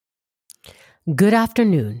Good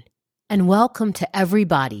afternoon, and welcome to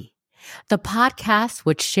Everybody, the podcast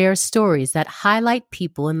which shares stories that highlight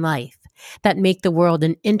people in life that make the world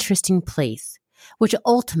an interesting place, which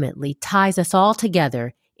ultimately ties us all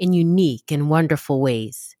together in unique and wonderful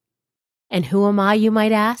ways. And who am I, you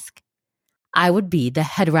might ask? I would be the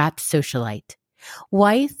head-wrapped socialite,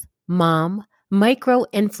 wife, mom,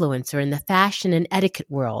 micro-influencer in the fashion and etiquette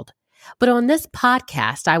world. But on this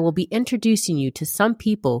podcast, I will be introducing you to some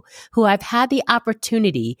people who I've had the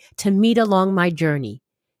opportunity to meet along my journey,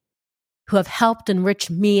 who have helped enrich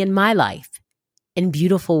me and my life in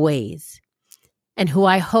beautiful ways, and who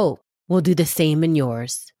I hope will do the same in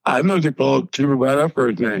yours. I know they called you by that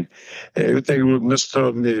first name. Everything was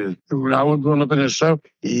mistook me. When I was growing up in the South,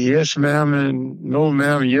 yes, ma'am, and no,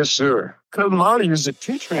 ma'am, yes, sir. Because Molly used to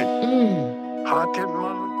teach me. How can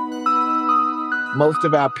Molly? Most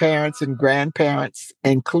of our parents and grandparents,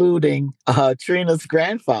 including Trina's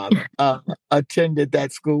grandfather, attended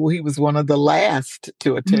that school. He was one of the last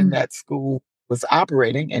to attend that school, was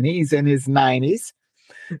operating, and he's in his 90s.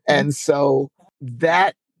 And so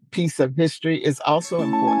that piece of history is also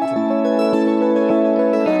important to me.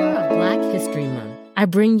 For Black History Month, I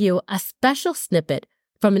bring you a special snippet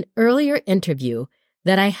from an earlier interview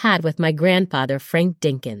that I had with my grandfather, Frank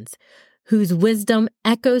Dinkins, whose wisdom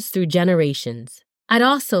echoes through generations. I'd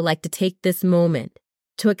also like to take this moment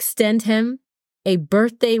to extend him a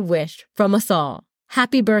birthday wish from us all.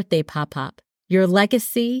 Happy birthday, Pop-Pop. Your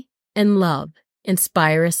legacy and love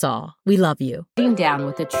inspire us all. We love you. Sitting down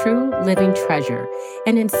with a true living treasure,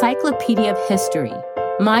 an encyclopedia of history,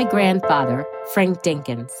 my grandfather, Frank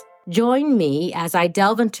Dinkins. Join me as I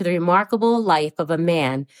delve into the remarkable life of a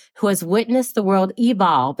man who has witnessed the world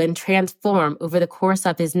evolve and transform over the course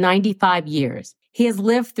of his 95 years. He has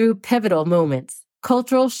lived through pivotal moments,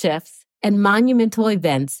 cultural shifts, and monumental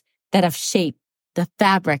events that have shaped the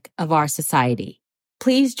fabric of our society.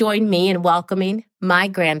 Please join me in welcoming my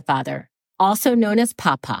grandfather, also known as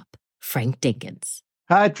Pop-Pop, Frank Dinkins.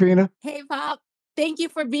 Hi, Trina. Hey, Pop. Thank you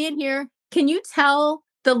for being here. Can you tell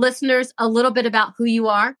the listeners a little bit about who you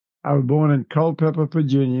are? I was born in Culpeper,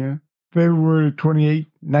 Virginia, February 28,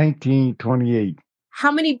 1928.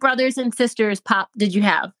 How many brothers and sisters, Pop, did you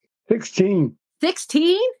have? 16.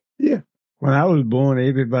 16? Yeah. When I was born,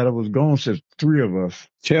 everybody was gone since three of us.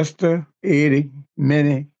 Chester, Eddie,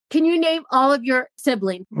 Minnie. Can you name all of your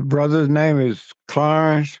siblings? My brother's name is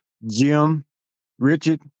Clarence, Jim,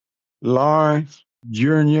 Richard, Lawrence,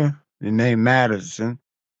 Jr., the name Madison,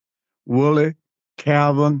 Willie,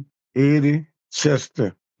 Calvin, Eddie,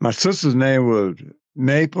 Chester. My sister's name was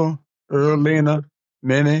Maple, Earlina,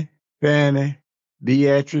 Minnie, Fanny,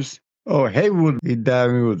 Beatrice. Oh, Haywood, he died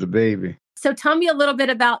when he was a baby. So tell me a little bit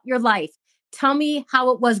about your life. Tell me how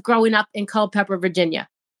it was growing up in Culpeper, Virginia.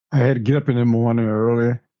 I had to get up in the morning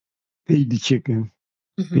early, feed the chicken,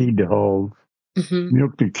 feed the hogs,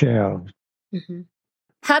 milk the cows.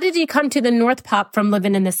 How did you come to the North, Pop, from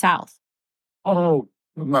living in the South? Oh,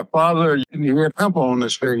 my father, he had pimple on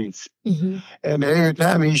his face. And every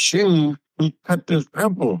time he shaved, he cut this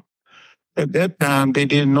pimple. At that time, they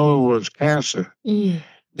didn't know it was cancer.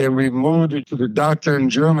 They removed it to the doctor in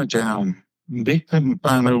Germantown. They couldn't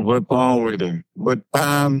find out what wrong with him. But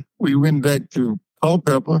we went back to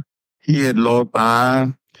Culpeper. He had lost my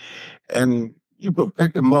eye. And you could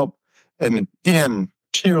pick him up and the pin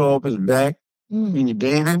tear off his back when you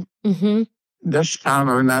gave him. That's time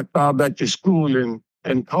when I got back to school in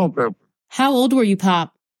Culpeper. How old were you,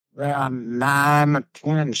 Pop? Around 9 or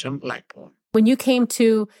 10, something like that. When you came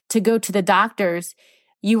to go to the doctors,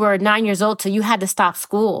 you were 9 years old, so you had to stop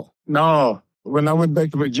school. No. When I went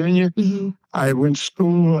back to Virginia, I went to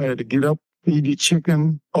school. I had to get up, feed the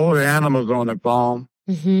chicken, all the animals on the farm.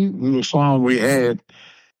 The farm we had.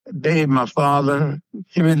 Dave, my father,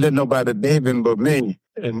 he didn't let nobody bathe him but me.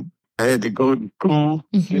 And I had to go to school,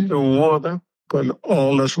 get the water, because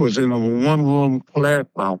all us was in a one-room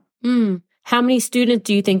classroom. How many students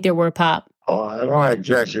do you think there were, Pop? Oh, I don't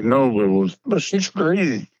exactly know, but it's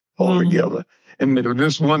crazy altogether. And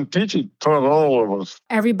this one teacher taught all of us.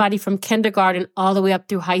 Everybody from kindergarten all the way up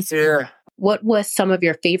through high school. Yeah. What was some of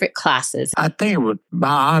your favorite classes? I think it was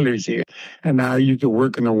biology. And I used to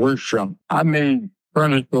work in a workshop. I made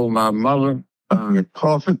furniture for my mother, a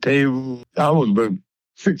coffee table. I was about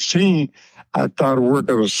 16. I started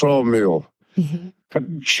working at a sawmill,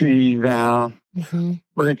 cutting trees down,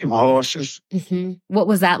 breaking horses. What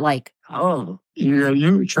was that like? Oh, yeah,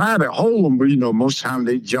 you try to hold them, but, most time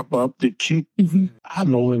they jump up, they kick. I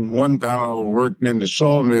know in one time I was working in the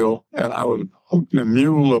sawmill, and I was hooking a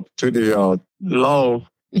mule up to the log.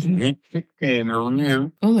 He kicked me in the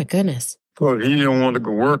rear. Oh, my goodness. Because he didn't want to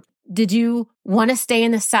go work Did you want to stay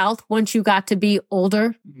in the South once you got to be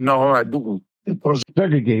older? No, I didn't. It was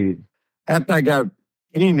segregated. After I got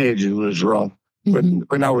teenager, it was rough. But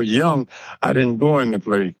when I was young, I didn't go in the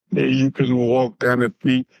place. You couldn't walk down the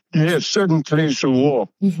street. You had certain places to walk.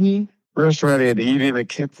 Restaurant had to eat in a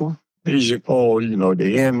kitchen. They used to call,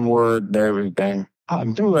 the N-word and everything. I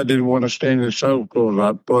knew I didn't want to stay in the South because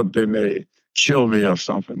I thought they may kill me or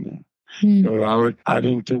something. I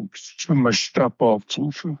didn't take too much stuff off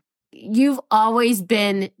too. You've always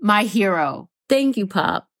been my hero. Thank you,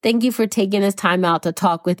 Pop. Thank you for taking this time out to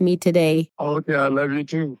talk with me today. Okay, I love you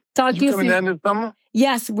too. Talk to you coming down this summer?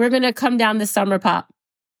 Yes, we're going to come down this summer, Pop.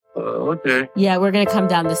 Okay. Yeah, we're going to come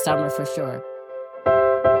down this summer for sure.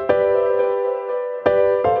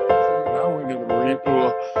 I went in the Marine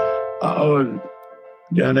Corps. I was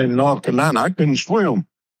down in North Carolina. I couldn't swim.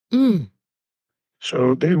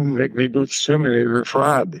 So they would make me go swimming every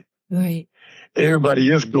Friday. Right.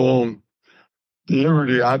 Everybody else go on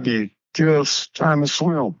Liberty. I'd be just trying to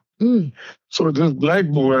swim. So this black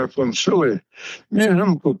boy from Philly, me and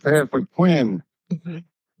him could pass for twin.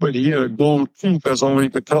 But he had a gold teeth, that's all he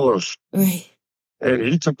could tell us. Right. And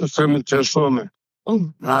he took the swimming test for me.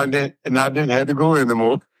 And I didn't have to go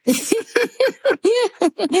anymore.